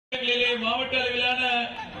மாவட்ட அளவிலான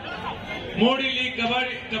மோடி லீக்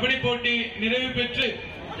கபடி போட்டி நிறைவு பெற்று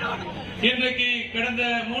இன்றைக்கு கடந்த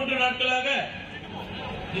 3 நாட்களாக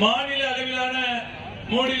மாநில அளவிலான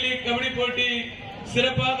மோடி லீக் கபடி போட்டி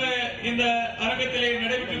சிறப்பாக இந்த அரங்கத்திலே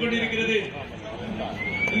நடைபெற்றுக் கொண்டிருக்கிறது.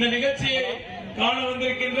 இந்த நிகழ்ச்சியை காண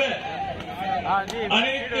வந்திருக்கின்ற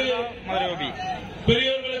அனைத்து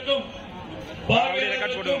பெரியோர்களுக்கும்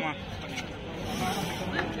பார்வையாளர்களுக்கும்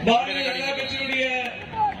பாரதிய ஜனதா கட்சியுடைய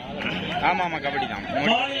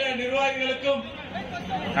மாநில நிர்வாகிகளுக்கும்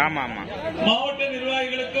மாவட்ட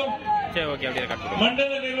நிர்வாகிகளுக்கும்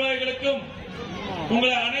மண்டல நிர்வாகிகளுக்கும்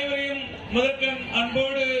உங்களை அனைவரையும் முதற்கண்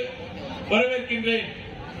அன்போடு வரவேற்கின்றேன்.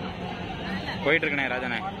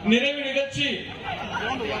 நிறைவு நிகழ்ச்சி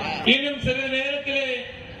இன்னும் சிறிது நேரத்திலே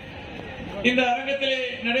இந்த அரங்கத்திலே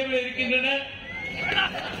நடைபெற இருக்கின்றன.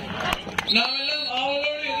 நாம் எல்லாம்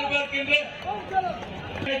ஆவலோடு எதிர்பார்க்கின்ற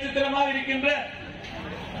நட்சத்திரமாக இருக்கின்ற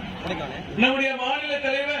நம்முடைய மாநில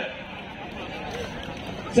தலைவர்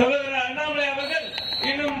சகோதரர் அண்ணாமலை அவர்கள்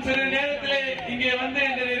இன்னும் சிறிது நேரத்திலே இங்கே வந்து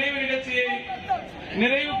இந்த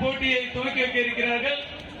நிறைவு போட்டியை துவக்கி வைக்க இருக்கிறார்கள்.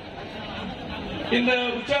 இந்த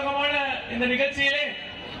உற்சாகமான இந்த நிகழ்ச்சியிலே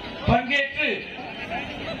பங்கேற்று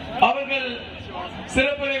அவர்கள்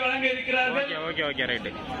சிறப்புரை வழங்க இருக்கிறார்கள்.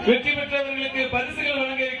 வெற்றி பெற்றவர்களுக்கு பரிசுகள்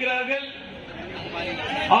வழங்க இருக்கிறார்கள்.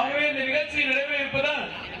 ஆகவே இந்த நிகழ்ச்சி நடைபெற இருப்பதால்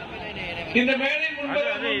இந்த மேடை முன்பாக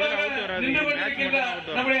நின்று கொண்டிருக்கின்ற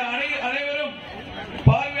நம்முடைய அனைவரும்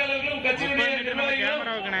பார்வையாளர்களும் கட்சியினுடைய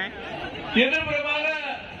நிர்வாகிகளும் எதிர்ப்புறமாக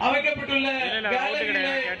அமைக்கப்பட்டுள்ள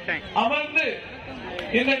கேலரியிலே அமர்ந்து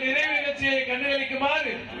இந்த நிறைவு நிகழ்ச்சியை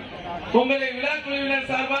கண்டுகளிக்குமாறு உங்களை விழா குழுவினர்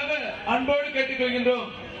சார்பாக அன்போடு கேட்டுக் கொள்கின்றோம்.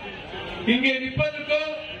 இங்கே நிற்பதற்கோ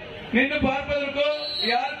நின்று பார்ப்பதற்கோ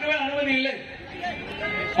யாருக்குமே அனுமதி இல்லை.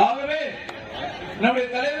 ஆகவே நம்முடைய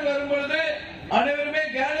தலைவர் வரும்பொழுது அனைவருமே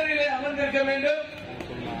கேலரியிலே அமர்ந்திருக்க வேண்டும்.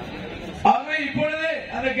 ஆகவே இப்பொழுதே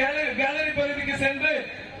அந்த கேலரி பகுதிக்கு சென்று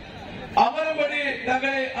அமரும்படி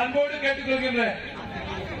தங்களை அன்போடு கேட்டுக் கொள்கின்றேன்.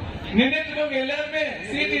 நின்றுட்டு எல்லாருமே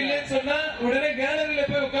சீட் இல்லைன்னு சொன்னா உடனே கேலரியில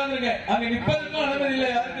போய் உட்கார்ந்துருங்க. அங்க நிற்பதற்கும் அனுமதி இல்லை,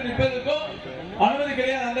 யாருக்கு நிற்பதற்கும் அனுமதி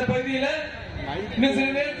கிடையாது அந்த பகுதியில. இன்னும் சில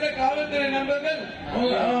நேரத்தில் காவல்துறை நண்பர்கள்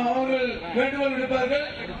அவர்கள் வேண்டுகோள் விடுப்பார்கள்.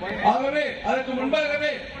 ஆகவே அதற்கு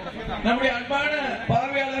முன்பாகவே நம்முடைய அன்பான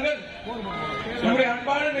பார்வையாளர்கள், நம்முடைய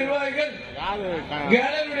அன்பான நிர்வாகிகள்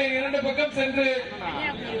கேலரியுடைய 2 பக்கம் சென்று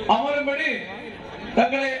அமரும்படி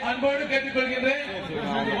தங்களை அன்போடு கேட்டுக் கொள்கின்றேன்.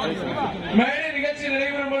 மேடை நிகழ்ச்சி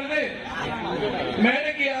நடைபெறும் பொழுது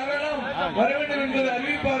மேடைக்கு யாரெல்லாம் வர வேண்டும் என்பதை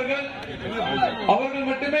அறிவிப்பார்கள். அவர்கள்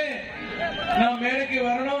மட்டுமே நாம் மேடைக்கு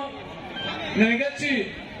வரணும். இந்த நிகழ்ச்சி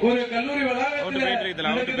ஒரு கல்லூரி வளாகத்தில்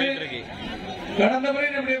நடக்குது. கடந்த முறை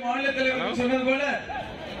நம்முடைய மாநில தலைவர் சொன்னது போல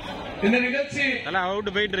இந்த நிகழ்ச்சி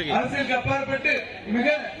அரசியலுக்கு அப்பாற்பட்டு மிக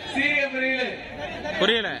சீரிய முறையிலே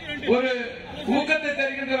ஒரு ஊக்கத்தை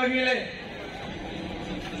தருகின்ற வகையிலே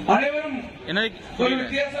அனைவரும் ஒரு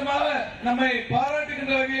வித்தியாசமாக நம்மை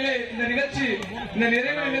பாராட்டுகின்ற வகையிலே இந்த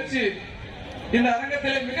நிறைவு நிகழ்ச்சி இந்த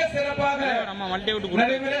அரங்கத்திலே மிக சிறப்பாக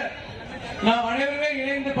நடைபெற நாம் அனைவருமே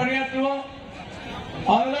இணைந்து பணியாற்றுவோம்.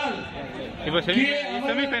 அதனால்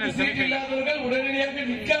இல்லாதவர்கள் உடனடியாக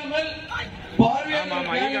நிற்காமல்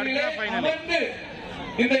பார்வையாளர்களிலே அமர்ந்து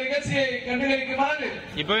இந்த நிகழ்ச்சியை கண்டுகளிக்குமாறு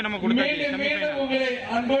மீண்டும் உங்களை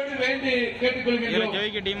அன்போடு வேண்டி கேட்டுக்கொள்கிறோம்.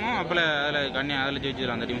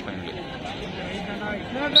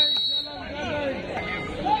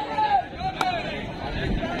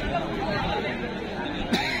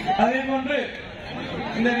 அதே போன்று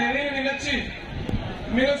இந்த நிறைவு நிகழ்ச்சி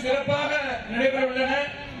மிக சிறப்பாக நடைபெற உள்ளன.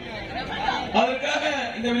 அதற்காக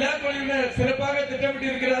இந்த விழா குழுவினர் சிறப்பாக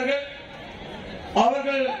திட்டமிட்டிருக்கிறார்கள்.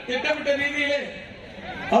 அவர்கள் திட்டமிட்ட ரீதியிலே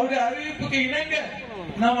அவருடைய அறிவிப்புக்கு இணங்க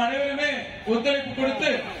நாம் அனைவருமே ஒத்துழைப்பு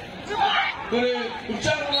கொடுத்து ஒரு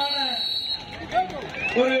உற்சாகமான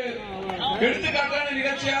ஒரு எடுத்துக்காட்டான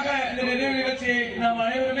நிகழ்ச்சியாக இந்த நிறைவு நிகழ்ச்சியை நாம்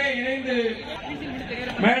அனைவருமே இணைந்து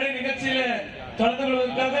மேடை நிகழ்ச்சியில கலந்து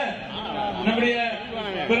கொள்வதற்காக நம்முடைய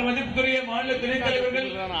பெருமதிப்புக்குரிய மாநில துணைத் தலைவர்கள்,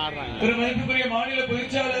 பெருமதிப்புக்குரிய மாநில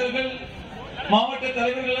பொதுச்செயலாளர்கள், மாவட்ட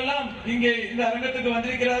தலைவர்கள் எல்லாம் இங்கே இந்த அரங்கத்துக்கு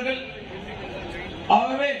வந்திருக்கிறார்கள்.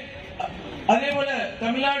 ஆகவே அதே போல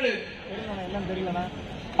தமிழ்நாடு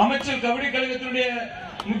அமைச்சர் கபடி கழகத்தினுடைய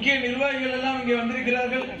முக்கிய நிர்வாகிகள் எல்லாம் இங்கே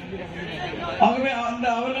வந்திருக்கிறார்கள். ஆகவே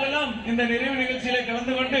அவர்கள் எல்லாம் இந்த நிறைவு நிகழ்ச்சியில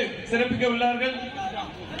கலந்து கொண்டு சிறப்பிக்க உள்ளார்கள்.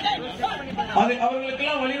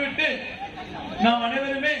 அவர்களுக்கெல்லாம் வழிவிட்டு நாம்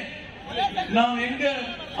அனைவருமே நாம் எங்க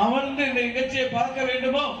அமர்ந்து இந்த நிகழ்ச்சியை பார்க்க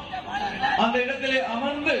வேண்டுமோ அந்த இடத்திலே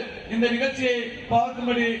அமர்ந்து இந்த நிகழ்ச்சியை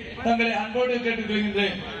பார்க்கும்படி தங்களை அன்போடு கேட்டுக்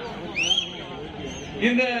கொள்கின்றேன்.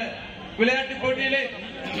 இந்த விளையாட்டு போட்டியிலே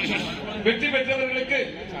வெற்றி பெற்றவர்களுக்கு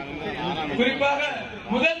குறிப்பாக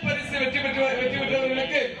முதல்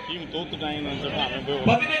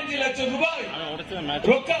 15 லட்சம் ரூபாய்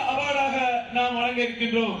ரொக்க அவார்டாக நாம் வழங்க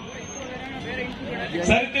இருக்கின்றோம்.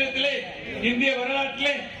 சரித்திரத்திலே இந்திய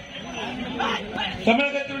வரலாற்றிலே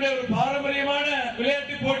தமிழகத்தினுடைய ஒரு பாரம்பரியமான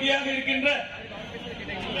விளையாட்டு போட்டியாக இருக்கின்ற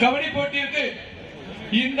கபடி போட்டியிற்கு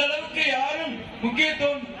இந்த அளவுக்கு யாரும்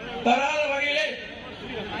முக்கியத்துவம் தராத வகையிலே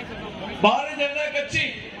பாரதிய ஜனதா கட்சி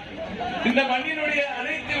இந்த மண்ணினுடைய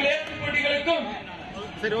அனைத்து விளையாட்டு போட்டிகளுக்கும்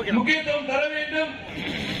முக்கியத்துவம் தர வேண்டும்,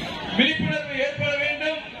 விழிப்புணர்வு ஏற்பட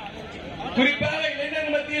வேண்டும். குறிப்பாக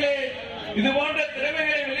இளைஞர் மத்தியிலே இது போன்ற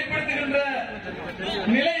திறமைகளை வெளிப்படுத்துகின்ற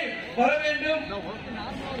நிலை வர வேண்டும்.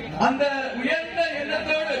 அந்த உயர்ந்த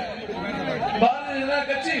எண்ணத்தோடு பாரதிய ஜனதா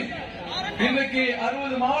கட்சி இன்றைக்கு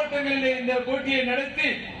 60 மாவட்டங்களிலே இந்த போட்டியை நடத்தி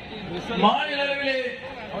மாநில அளவிலே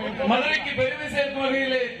மதுரைக்கு பெருமை சேர்க்கும்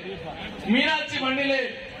வகையிலே மீனாட்சி மண்ணிலே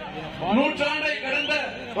நூற்றாண்டை கடந்த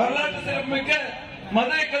வரலாற்று சிறப்புமிக்க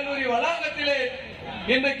மதுரை கல்லூரி வளாகத்திலே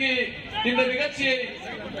இன்றைக்கு இந்த நிகழ்ச்சியை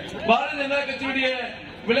பாரதிய ஜனதா கட்சியுடைய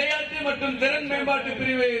விளையாட்டு மற்றும் திறன் மேம்பாட்டு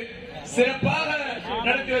பிரிவு சிறப்பாக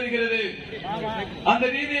நடத்தி வருகிறது. அந்த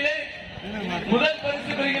ரீதியிலே முதல்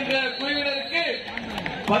பரிசு பெறுகின்ற குழுவினருக்கு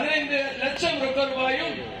 15 லட்சம் ரொக்க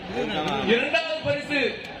ரூபாயும், இரண்டாவது பரிசு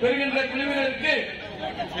பெறுகின்ற குழுவினருக்கு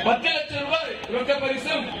 10 லட்சம் ரூபாய் ரொக்க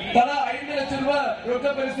பரிசும், தலா 5 லட்சம் ரூபாய் ரொக்க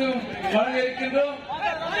பரிசும் வழங்க இருக்கின்றோம்.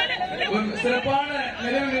 ஒரு சிறப்பான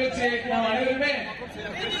நிறைவு நிகழ்ச்சியை நாம் அனைவருமே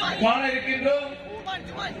காண இருக்கின்றோம்.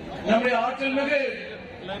 நம்முடைய ஆற்றல் மிகு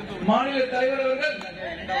மாநில தலைவர் அவர்கள்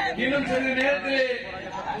இன்னும் சிறிது நேரத்திலே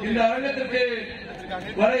இந்த அரங்கத்திற்கு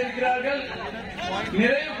வர இருக்கிறார்கள்.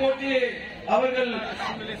 நிறைவு போட்டியை அவர்கள்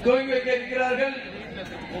துவங்கி வைக்க இருக்கிறார்கள்.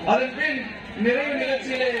 அதன் பின் நிறைவு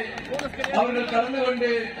நிகழ்ச்சியிலே அவர்கள் கலந்து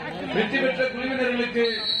கொண்டு வெற்றி பெற்ற குழுவினர்களுக்கு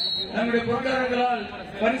நம்முடைய பொருளாதாரங்களால்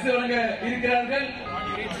பரிசு வழங்க இருக்கிறார்கள்.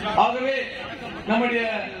 ஆகவே நம்முடைய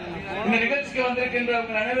இந்த நிகழ்ச்சிக்கு வந்திருக்கின்ற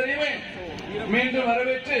அனைவரையுமே மீண்டும்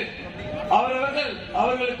வரவேற்று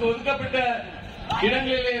அவர்களுக்கு ஒதுக்கப்பட்ட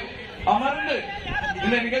இடங்களிலே அமர்ந்து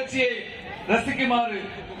இந்த நிகழ்ச்சியை ரசிக்குமாறு,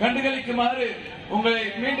 கண்டுகளிக்குமாறு உங்களை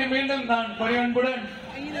மீண்டும் மீண்டும் நான் பணிவன்புடன்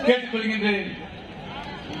கேட்டுக்கொள்கின்றேன்.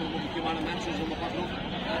 முக்கியமான matches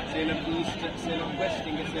Salem East, Salem West,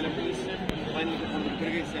 Salem East, final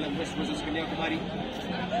Brigade, Salem West versus Kanniyakumari,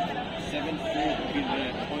 7-4 between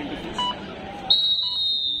the point difference.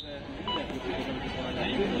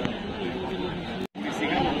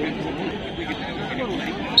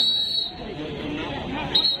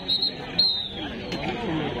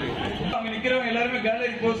 நிக்கிறவங்க எல்லாருமே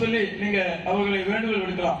கேலரி போக சொல்லி நீங்க அவர்களை வேண்டுகோள்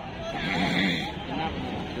விடுக்கலாம்.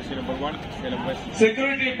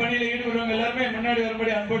 செக்யூரிட்டி பணியில் ஈடுபடுறவங்க எல்லாருமே முன்னாடி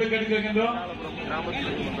வரும்படி அன்போடு கேட்டுக்கொள்கின்றோம்.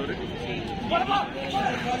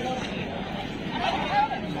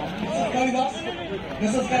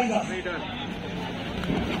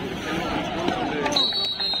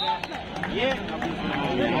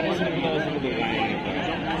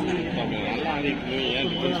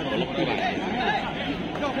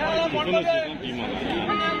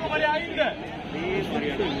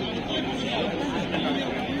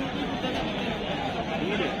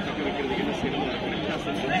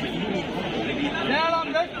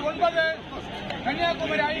 Salem West 9,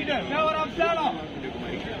 Kanniyakumari 5, favor of Salem.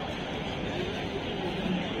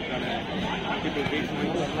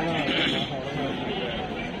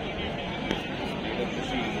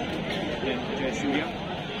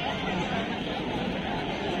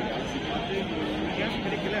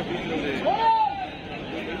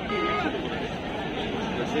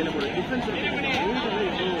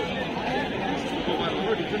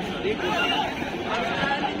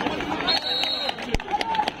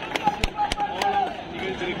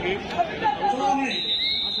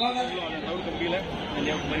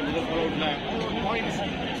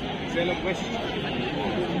 Salem West.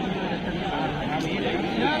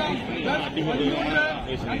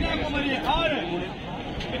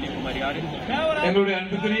 எங்களுடைய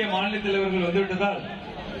அன்புக்குரிய மாநில தலைவர்கள் வந்துவிட்டதால்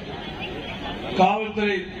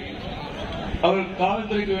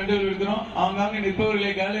காவல்துறைக்கு வேண்டுகோள் விடுக்கிறோம். ஆங்காங்கே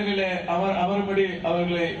நிற்பவர்களை கேலரியில அமரும்படி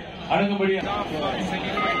அவர்களை அணுகும்படி.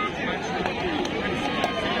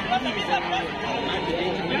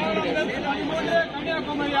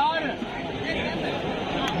 கன்னியாகுமரி 6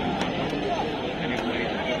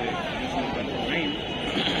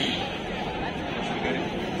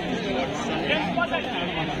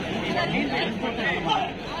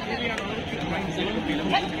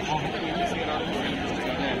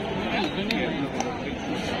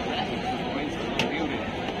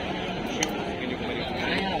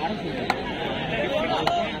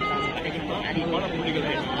 புள்ளிகள்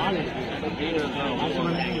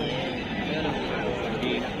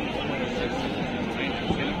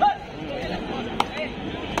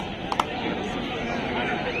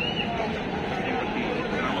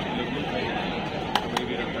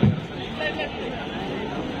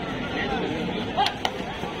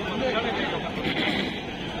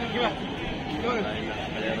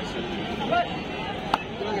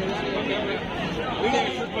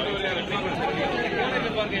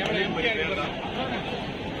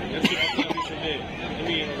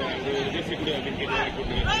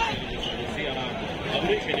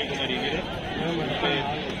அவரே கன்னியாகுமரி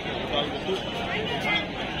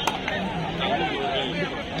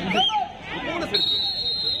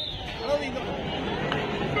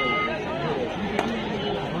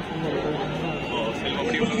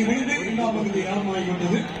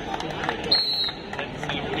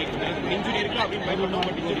இன்ஜுரி இருக்கு அப்படின்னு பயப்பட்டோம்.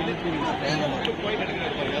 பட் இன்ஜுரி பாயிண்ட்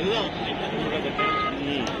எடுக்கிறாரு. அதுதான்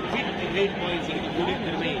 8 பாயிண்ட்ஸ் இருக்கக்கூடிய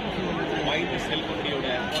திறமை பாயிண்ட் செல்வமணியோட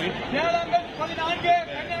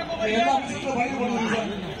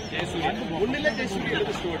பாயிண்ட் ஒன்னில் ஜெயசூரிய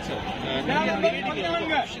எழுது ஸ்டோர்ட் சார்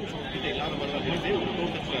எல்லாரும்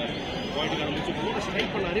பாயிண்ட் ஆரம்பிச்சு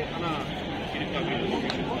ஸ்ட்ரைக் பண்ணாரு. ஆனா இருக்கு அப்படின்னு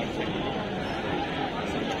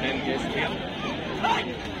ஜெயசூரியா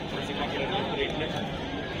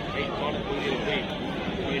ரைட் கார்னர் போயிருக்கு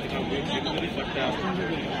போயிட்டுக்கான முயற்சி இருக்குது. பட்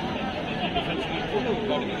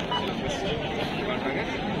காட்டுறாங்க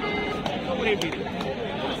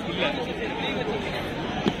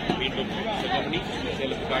மீண்டும் செல்வமணி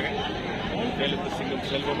சேலத்துக்காக சேலத்து சிங்கம்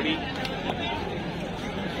செல்வமணி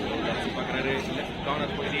பார்க்குறாரு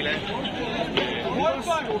கார்னர் பகுதியில்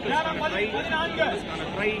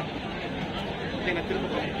ட்ரை நான் திரும்ப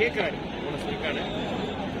கேட்கிறாரு போனஸ் இருக்காரு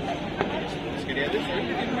கிடையாது.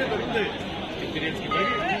 எக்ஸ்பீரியன்ஸ்க்கு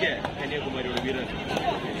பிறகு இங்க கன்னியாகுமரியோட வீரர்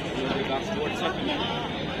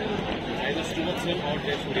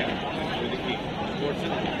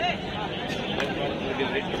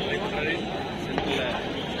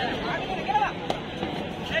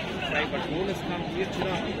போனஸ்க்கான முயற்சி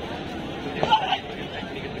தான்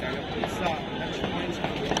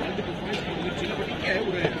முயற்சியில் பட் இங்க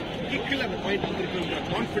ஒரு கிக்கில் அந்த பாயிண்ட் வந்துருக்குங்கிற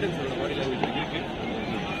கான்ஃபிடன்ஸ் பாடியில் இருக்கு.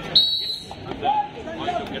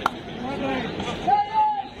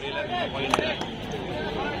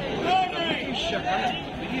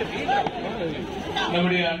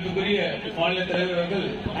 நம்முடைய அன்புக்குரிய மாநில தலைவர்கள்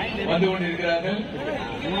வந்து கொண்டிருக்கிறார்கள்.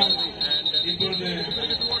 இப்பொழுது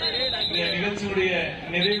இந்த நிகழ்ச்சியுடைய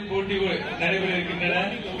நிறைவு போட்டி நடைபெற இருக்கின்றன.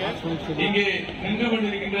 இங்கே நின்று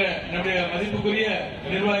கொண்டிருக்கின்ற நம்முடைய மதிப்புக்குரிய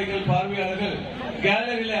நிர்வாகிகள் பார்வையாளர்கள்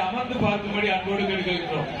கேலரியில அமர்ந்து பார்க்கும்படி அன்போடு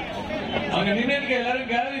கேட்டுக்கொள்கிறோம். அங்க நின்று எல்லாரும்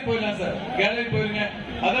கேலரி போயிடலாம் சார். கேலரி போயிருங்க,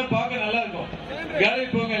 அதான் பார்க்க நல்லா இருக்கும். கேலரி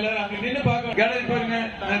போங்க எல்லாரும், அங்க நின்று பார்க்க கேலரி போயிருங்க.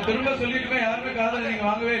 நான் திரும்ப சொல்லிட்டு யாருமே காதல நீங்க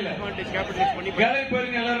வாங்கவே இல்லை. கேலரி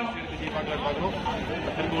போயிருங்க எல்லாரும்.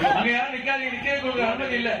 அங்க யாரும் நிக்காதீங்க, நிக்கவே கொடுக்க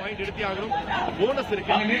அனுமதி இல்ல.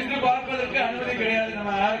 அங்க நின்று பார்ப்பதற்கு அனுமதி கிடையாது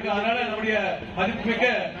நம்ம யாருக்கு. அதனால நம்முடைய மதிப்புமிக்க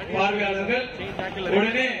பார்வையாளர்கள்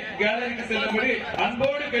உடனே கேலரிக்கு செல்லும்படி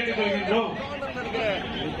அன்போடு கேட்டுக் கொள்கின்றோம்.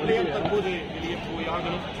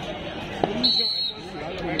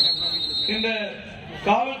 இந்த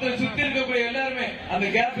காவல்துறை சுத்தி இருக்கக்கூடிய எல்லாருமே அந்த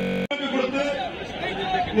கேப் கொடுத்து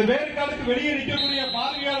இந்த வேறுகாலுக்கு வெளியே நிற்கக்கூடிய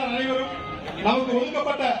பார்வையாளர் அனைவரும் நமக்கு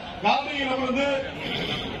ஒதுக்கப்பட்ட காவலியில் அமர்ந்து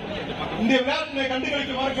இந்த விளையாட்டினை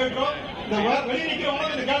கண்டுகளிக்குமாறு கேட்கிறோம். இந்த வெளியே நிற்கிறவங்க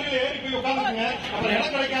இந்த காலையில ஏறி போய் உட்கார்ந்துங்க. அப்புறம்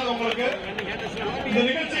இடம் கிடைக்காது உங்களுக்கு. இந்த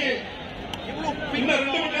நிகழ்ச்சி இன்னும்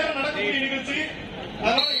 2 மணி நேரம் நடக்கக்கூடிய நிகழ்ச்சி.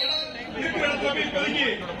 அதனால இடம் இருக்கிற இடத்துல போய் இப்போதைக்கு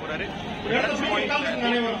இடத்துல போய் உட்கார்ந்துங்க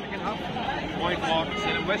அனைவரும்.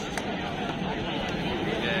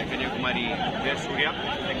 கன்னியாகுமரி ஜெயசூர்யா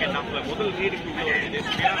செகண்ட் ஹாஃப்ல முதல் லீடுக்கு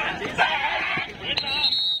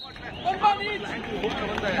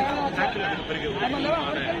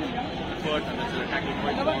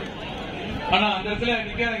ஆனா அந்த இடத்துல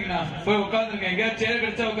நிக்காதீங்கண்ணா, போய் உட்காந்துருங்க. எங்கேயாவது சேர்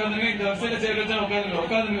கிடைச்சா உட்காந்துருங்க. இந்த வருஷத்துல சேர் கிடைச்சா உட்காந்துருங்க.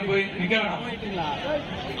 உட்காந்துருங்க, போய் நிக்க வேணாம்.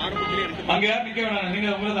 அங்க யாரும் நிக்க வேணாம், நீங்க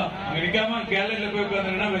உங்களதான். அங்க நிக்காம கேலரியில போய்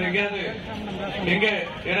உட்காந்துருங்கன்னா வேற எங்கேயாவது எங்க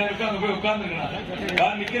இடம் இருக்கோ அங்க போய் உட்காந்துருக்கா.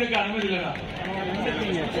 யாரும் நிக்கிறதுக்கு அனுமதி இல்லைண்ணா.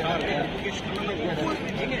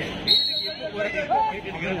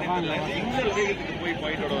 போய்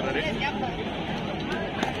பாயிண்டோட வர்றாரு.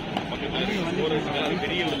 ஒரு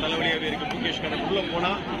பெரிய ஒரு தலைவலியாவே இருக்கு. முகேஷ் கண்ணன் உள்ள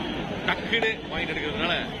போனா டக்குன்னு பாயிண்ட்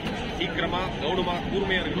எடுக்கிறதுனால சீக்கிரமா கவுனமா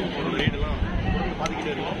கூர்மையா இருக்கணும். ரைடு எல்லாம்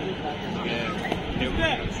பாதிக்கிட்டே இருக்கும்.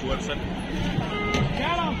 சுவர்சன்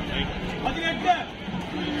சேலம்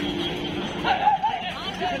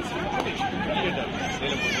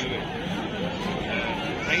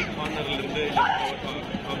ரைட் கார்னர்ல இருந்து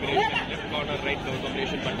combination, left corner right cover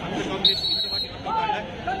combination. But அந்த காம்பினேஷன் இந்த வாட்டி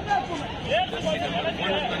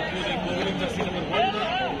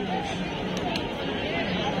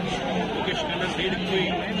முகேஷ் கண்ணன் சைடுக்கு போய்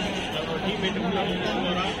டீம்மேட்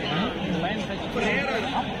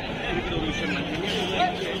இருக்கிற ஒரு விஷயம்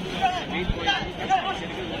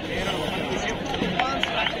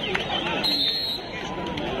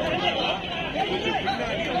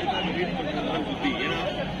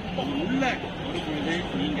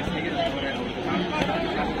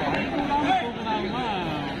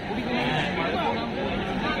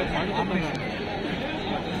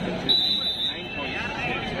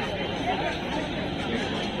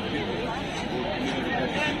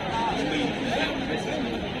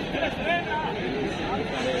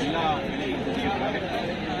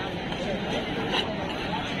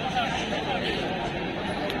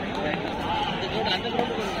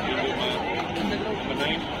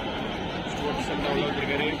உள்ள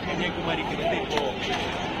வந்திருக்காரு. கன்னியாகுமரிக்கு வந்து இப்போ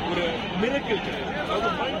ஒரு மிரக்கிள் கிடையாது, அதாவது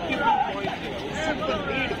மல்டிபிள் பாயிண்ட், ஒரு சூப்பர்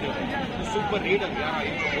ரீடு கிடையாது. சூப்பர் ரீடர் யாரா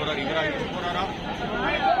இருக்க போறாரு, இவரா இருக்க போறாரா?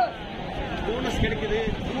 போனஸ் கிடைக்குது,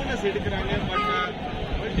 போனஸ் எடுக்கிறாங்க, பட்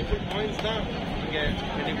மல்டிபிள் பாயிண்ட்ஸ் தான் இங்க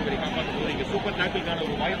கன்னியாகுமரி காப்பாற்ற போது. இங்க சூப்பர் டேக்கிள்கான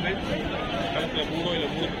ஒரு வாய்ப்பு களத்துல 3 இல்ல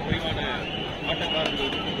 3 குறைவான ஆட்டக்காரர்கள்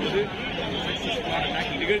இருக்கும் பொழுது சக்சஸ்ஃபுல்லான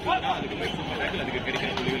டேக்கிள் நிகழ்ச்சினா அதுக்கு பேர் சூப்பர் டேக்கிள். அதுக்கு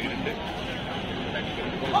கிடைக்கிற புள்ளிகள் 2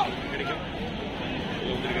 கிடைக்கும்.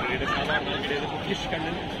 சாதாரண கிடையாது. முகேஷ்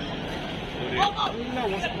கண்ணன் ஒரு நல்ல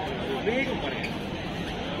வேகம் பாருங்க,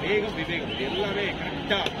 வேகம் விவேகம் இது எல்லாமே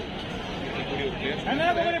கரெக்டா இருக்கக்கூடிய ஒரு பிளேயர்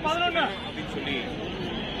அப்படின்னு சொல்லி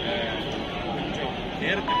கொஞ்சம்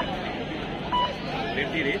நேரத்துக்கு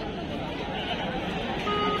வெற்றியே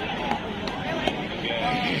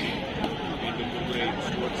மீண்டும் ஒருமுறை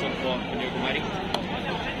ஸ்போர்ட்ஸ் ஃபார் கன்னியாகுமரி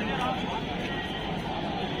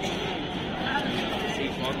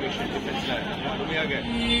ஃபார்மேஷன் டிஃபென்ஸ்ல முழுமையாக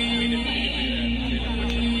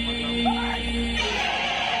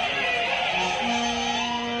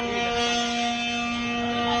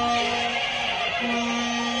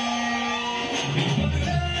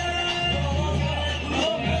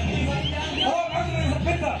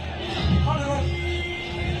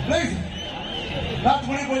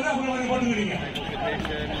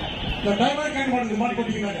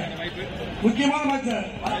முக்கியமான மேட்ச்,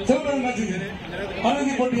 சிவப்பு மேட்ச்,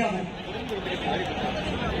 பரதி போட்டியாகும்.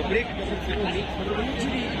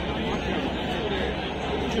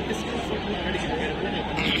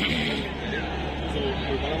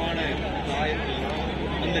 பலமான காயங்கள்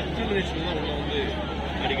அந்த டிட்டர்மினேஷன் தான் உள்ள வந்து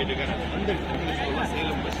அடிக்கிட்டு இருக்காரு. அந்த டிட்டர்மினேஷன்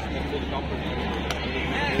சேலம் பெஸ்ட் தற்போது காம்பெட்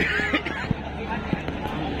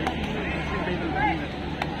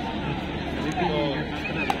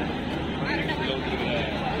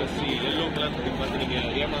எல்லோ கலர் பார்த்து நீங்க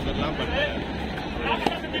ஏமாந்துடலாம். பட்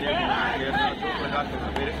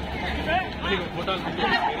பேரு போட்டால்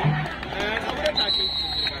அவரே டேக்கிள்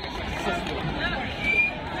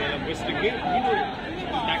சேலம் பெஸ்ட்டுக்கு இன்னொரு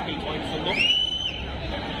டேக்கிள் பாயிண்ட் சொன்னோம்.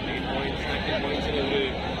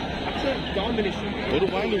 ஒரு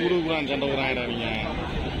பாயிண்ட் உருவான் சண்டை ஒரு ஆயிரம். நீங்க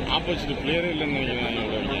ஆப்போசிட் பிளேயரே இல்லைன்னு நினைக்கிறேன்.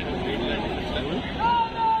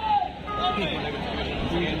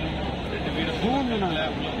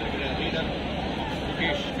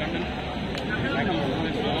 முகேஷ் கண்ணன்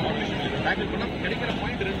டேக்கிள் பண்ண கிடைக்கிற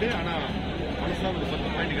பாயிண்ட் 2. ஆனா மனசுல ஒரு 10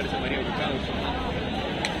 பாயிண்ட் கிடைச்ச மாதிரி ஒரு உட்கார வச்சோம்னா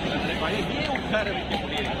உட்கார வைக்க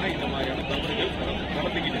முடியல. இந்த மாதிரியான தவறுகள்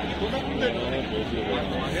நடந்துக்கிட்டு தொடர்ந்து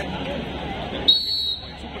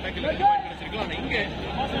சூப்பர் டேக்கிள் 2 பாயிண்ட் கிடைச்சிருக்கலாம். ஆனா இங்க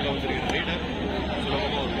உள்ள வந்திருக்கிற ரீடர்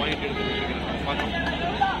சுலபமா ஒரு பாயிண்ட் எடுத்து வந்திருக்கிறேன் பார்த்தோம்.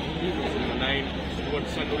 9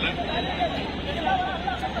 ஸ்போர்ட்ஸ் உள்ள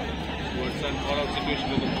ஃபால் அவுட்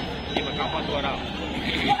சிச்சுவேஷன் டீமை காப்பாற்றுவாரா?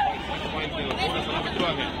 பாயிண்ட்ஸ் போனஸ் எல்லாம்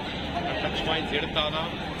விட்டுருவாங்க. டச் பாயிண்ட்ஸ் எடுத்தாதான்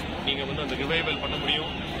நீங்க வந்து அந்த ரிவைவல் பண்ண முடியும்.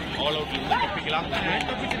 ஆல் அவுட்ல இருந்து தப்பிக்கலாம்.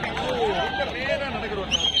 நேரா நடக்கிற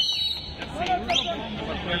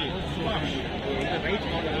ரைட்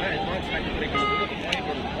கார்னர்ல அட்வான்ஸ் டேக்கிள்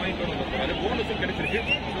பாயிண்ட் போனஸும் கிடைச்சிருக்கு.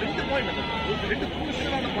 2 பாயிண்ட் 2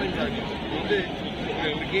 குரூஷியலான பாயிண்ட்ஸா இருக்கு. வந்து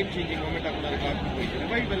ஒரு கேம் சேஞ்சிங் மொமெண்டா கூட இருக்கலாம்.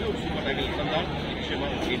 ரிவைவல்ல ஒரு சூப்பர் டேக்கிள் தந்தால் நிச்சயமா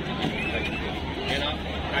ஒரு கேம் சேஞ்சிங். ஏன்னா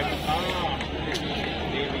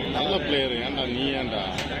நல்ல பிளேயர். ஏன்டா நீ ஏன்டா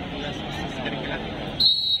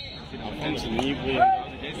நீ போய்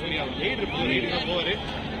ஜெயசூர்யா லீடர் போவாரு.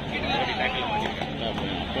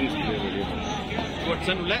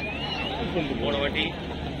 உள்ள போன வாட்டி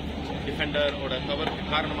டிஃபெண்டரோட தவறுக்கு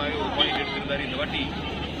காரணமாக ஒரு பாயிண்ட் எடுத்திருந்தாரு. இந்த வாட்டி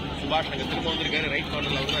சுபாஷ் அங்க திரும்ப வந்திருக்காரு. ரைட்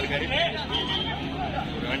கார்னர்ல அவர் தான் இருக்காரு.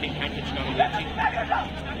 ஒரு ரன்னிங் ஹேண்ட் டச்சுக்கான முயற்சி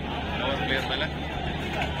அவர் பிளேயர் மேல.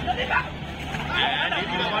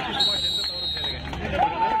 இந்த வாட்டி சுபாஷ் எந்த தவறும் செய்யலைங்க.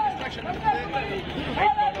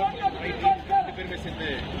 ரைட் கார்னர் ரைட் 2 பேருமே சேர்ந்து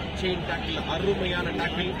செயின் டேக்கிள் அருமையான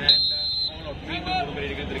டேக்கிள் மீண்டும் ஒரு முறை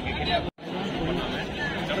நிகழ்ந்திருக்கு. பண்ணாம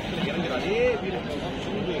களத்தில் இறங்குற அதே வீரர்கள் தான்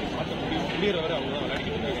சுண்டு மாற்ற முடியும். புள்ளியறவரை அவங்க தான்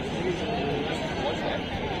விளையாடிக்கிட்டு இருக்காங்க.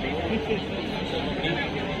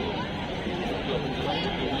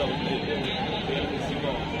 உள்ள வந்து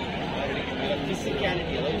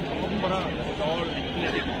பிசிக்காலிட்டி, அதாவது ப்ராப்பரா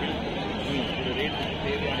ஒரு ரேட்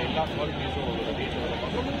தேவையான எல்லா குவாலிட்டிஸும் ஒரு ரேட்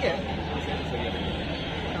சரியான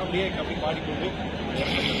அப்படியே அப்படி பாடிக்கொண்டு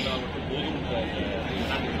மட்டும்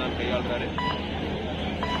போதும் தான் கையாளுறாரு.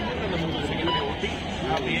 அந்த 3 செகண்ட் ஓட்டி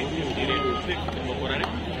அப்படியே ரேட் வச்சு திரும்ப போறாரு.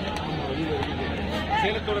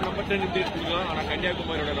 சேலத்தோட நம்பர் 10 இப்படி கொடுக்கலாம். ஆனா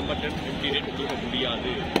கன்னியாகுமரியோட நம்பர் 10 இப்படி ரேட் கொடுக்க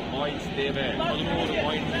முடியாது. பாயிண்ட்ஸ் தேவை. 11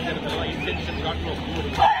 பாயிண்ட் இன்டென்ஷன் காட்டணும்,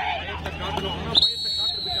 பயத்தை காட்டணும். ஆனா பயத்தை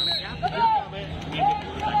காட்டுறதுக்கான கேப் கொடுக்காம மீண்டும்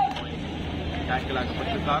ஒரு tackle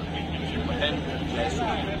ஆகப்பட்டிருக்கார். 10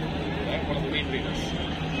 one of the main traders.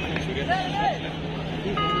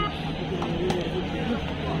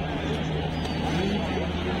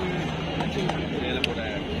 சேலமோட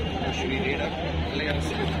Sri raider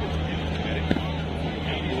இளையரசு வருவார்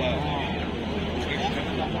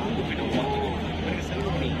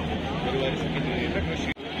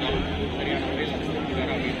சரியான முறையில்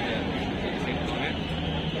நடத்திருக்கிறார் அப்படின்னு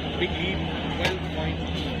big lead 12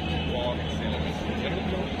 points for Salem.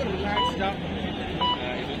 ரொம்ப ரிலாக்ஸ்டாக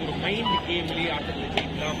இது வந்து ஒரு மைண்ட் கேம்லேயே ஆட்டத்தை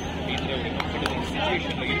ஜெயிக்கலாம் அப்படின்ற ஒரு கம்ஃபர்டபுள்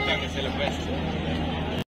சிச்சுவேஷனில் இருக்காங்க சேலம் வெஸ்ட்.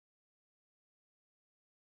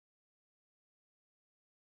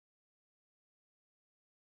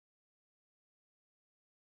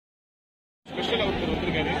 ஸ்பெஷல் ஒருத்தர்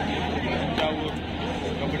வந்திருக்காரு, தஞ்சாவூர்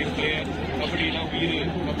கபடி பிளேயர், கபடிலாம் உயிர்,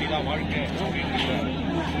 கபடி தான் வாழ்க்கை அப்படின்ற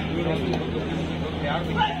இவர் வந்து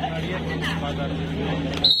யாருக்கு முன்னாடியே பார்த்தாரு.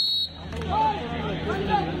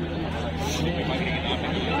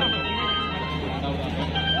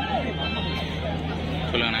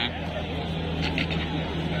 சொல்லுங்கண்ணே.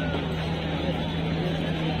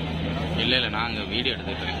 இல்லை இல்லை, நான் அங்கே வீடியோ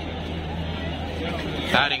எடுத்துட்டு இருக்கேன்.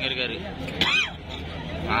 சார் எங்கே இருக்காரு?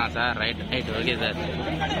 Sir right okay sir.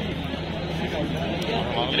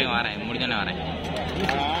 வரேன், முடிஞ்சோன்னே வரேன்.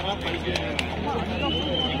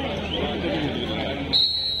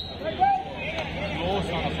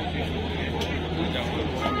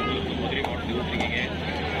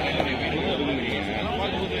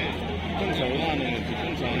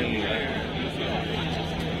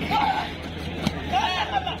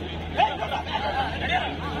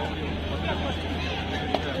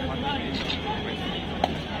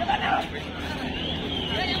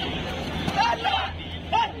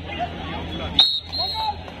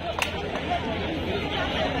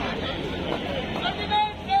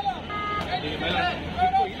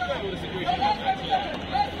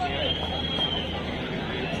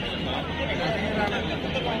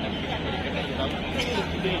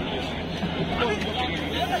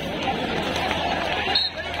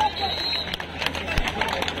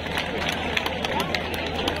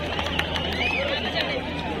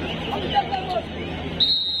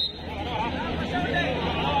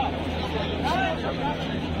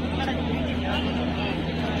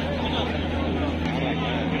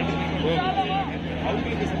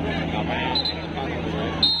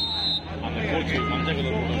 மதுரை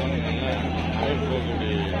மாவட்டத்தில் வந்துருக்கீங்க.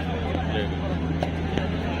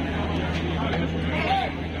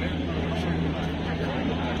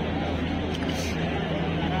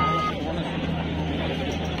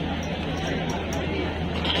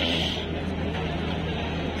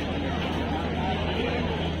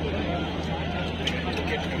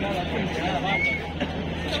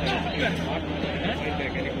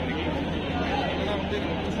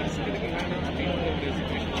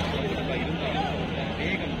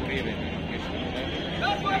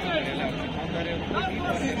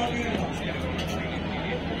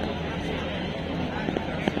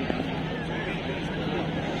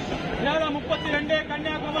 Salem 32,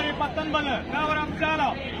 Kanniyakumari 19, Salem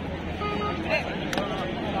Salem.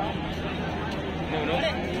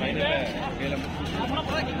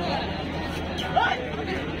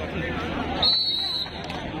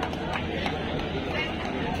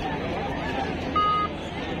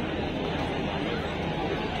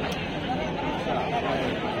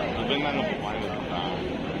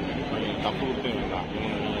 தப்பு கொடுத்து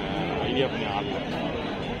ஐடியா பண்ணி ஆடல.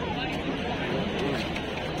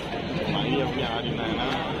 ஐடியா பண்ணி ஆடினாங்கன்னா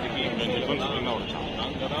டிஃபென்ஸ் தான் உடைச்சான்.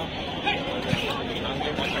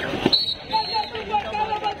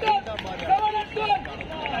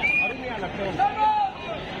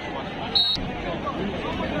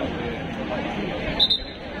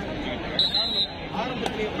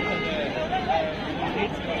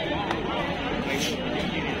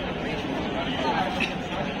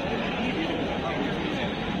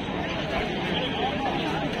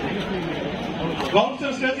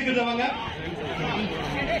 பவுன்சர் ஸ்டேஜுக்கு தவாங்க.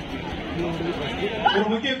 ஒரு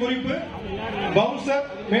முக்கிய குறிப்பு, பவுன்சர்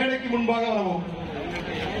மேடைக்கு முன்பாக வரவும்.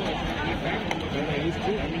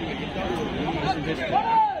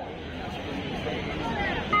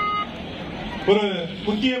 ஒரு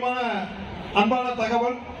முக்கியமான அன்பான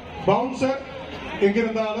தகவல், பவுன்சர்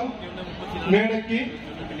எங்கிருந்தாலும் மேடைக்கு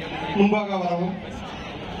முன்பாக வரவும்.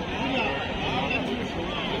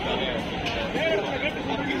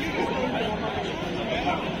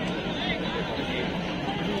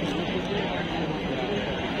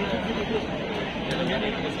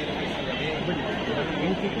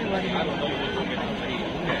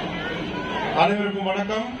 அனைவருக்கும்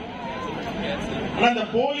வணக்கம். இந்த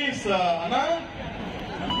போலீஸ்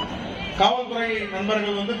காவல்துறை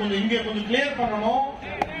நண்பர்கள் கொஞ்சம் இங்க கொஞ்சம் கிளியர் பண்ணணும்.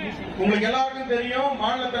 உங்களுக்கு எல்லாருக்கும் தெரியும்,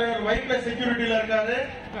 மாநில தலைவர் வைட்ல செக்யூரிட்டியில இருக்காரு.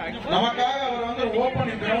 நமக்காக அவர் வந்து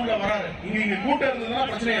ஓபன் கிரவுண்ட்ல வராரு. இங்க கூட்டம் இருந்ததுன்னா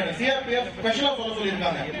பிரச்சனை இல்லை. சிஆர்பிஎஃப் ஸ்பெஷலா சொல்ல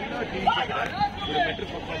சொல்லியிருக்காங்க.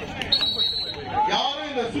 யாரும்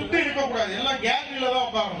இந்த சுத்தி இருக்க கூடாது, எல்லாம் கேலரியில தான்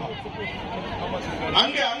உட்காரணும்.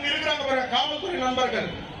 அங்க இருக்கிறாங்க பாருங்க காவல்துறை நண்பர்கள்,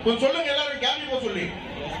 கொஞ்சம் சொல்லுங்க எல்லாரும் கேலரி போக சொல்லி.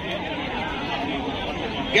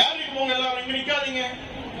 கேலரிக்கு போங்க எல்லாரும், இங்க நிக்காதீங்க.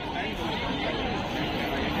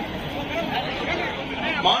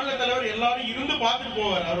 மாநில தலைவர் எல்லாரும் இருந்து பார்த்துட்டு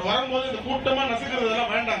போவார். அவர் வரும்போது இந்த கூட்டமா நசுக்கிறது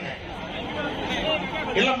எல்லாம் வேண்டாங்க.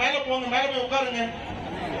 எல்லாம் மேல போங்க, மேல போய் உட்காருங்க.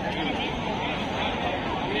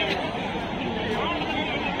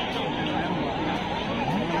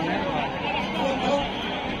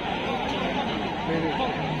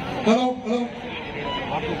 ஹலோ ஹலோ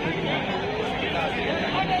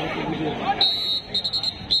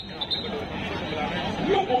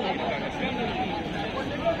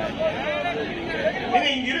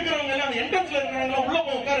இங்க இருக்கிறவங்க எல்லாம் என்ட்ரன்ஸ்ல இருக்கிறவங்க உள்ள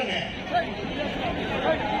போய் உட்காருங்க.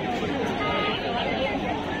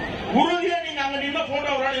 உறுதியா நீங்க அங்க நின்னா போட்டோ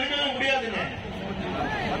ஒரு ஆள் இருக்கவே முடியாதுங்க.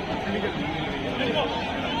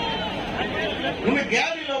 உங்க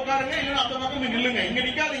கேலரியில உட்காருங்க, இல்லைன்னா அந்த பக்கம் போய் நில்லுங்க. இங்க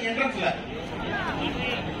நிக்காதீங்க என்ட்ரன்ஸ்ல.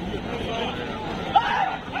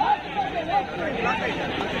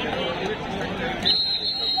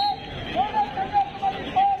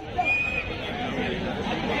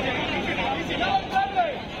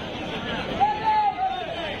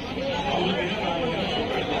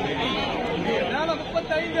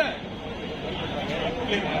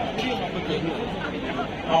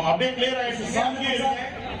 அப்படியே கிளியர் ஆயிடுச்சு. அங்கேயே இருங்க,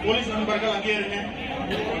 போலீஸ் நண்பர்கள் அங்கேயே இருங்க.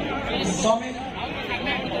 சாமி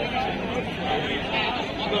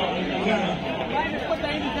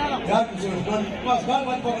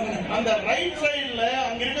அந்த ரைட் சைடுல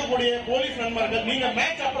அங்க இருக்கக்கூடிய போலீஸ் நண்பர்கள், நீங்க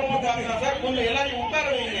மேட்ச் அப்புறமா பாருங்க சார், கொஞ்சம் எல்லாரையும் உட்கார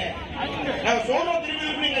வைங்க. நாங்க சொல்றோம் திருப்பி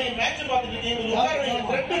திருப்பி, நீங்க மேட்ச் பார்த்துட்டு இருக்கீங்க, உட்கார வைங்க.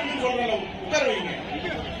 த்ரெட் இருக்குன்னு சொல்றேன், உட்கார வைங்க.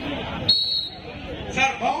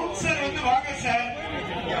 சார் பவுன்சர் வந்து வாங்க சார்,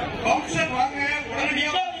 பவுன்சர் வாங்க.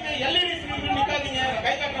 உடனடியாக எல்இடி ஸ்கிரீன் நிக்காதீங்க,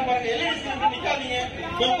 கை காட்டுற பாருங்க. எல்இடி ஸ்கிரீன் நிக்காதீங்க,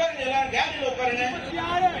 உட்காருங்க. எல்லாரும் கேலரியில உட்காருங்க.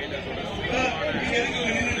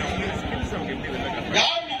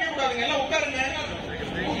 யாரும் நிக்க கூடாதுங்க, எல்லாம் உட்காருங்க.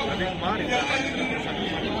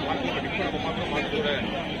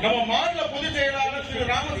 நம்ம மாநில பொதுச் செயலாளர் திரு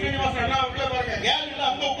ராம ஸ்ரீனிவாசன் அண்ணா உள்ள பாருங்க, கேலரியில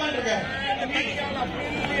அங்க உட்காந்துருக்காங்க.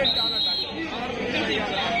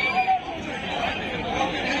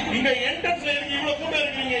 நீங்க என்ட்ரன்ஸ்ல இருக்கு, இவ்வளவு கூட்டம்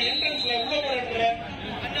இருக்கீங்க. என்ட்ரன்ஸ்ல உள்ள போற இடத்துல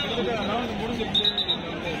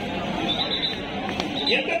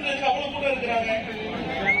என்ட்ரன்ஸ்ல இருக்கு, அவ்வளவு கூட்டம் இருக்கிறாங்க.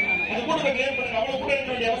 அந்த கூட்டத்தை கிளியர் பண்ணுங்க. அவ்வளவு கூட்டம்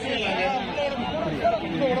இருக்க வேண்டிய அவசியம் இல்லைங்க.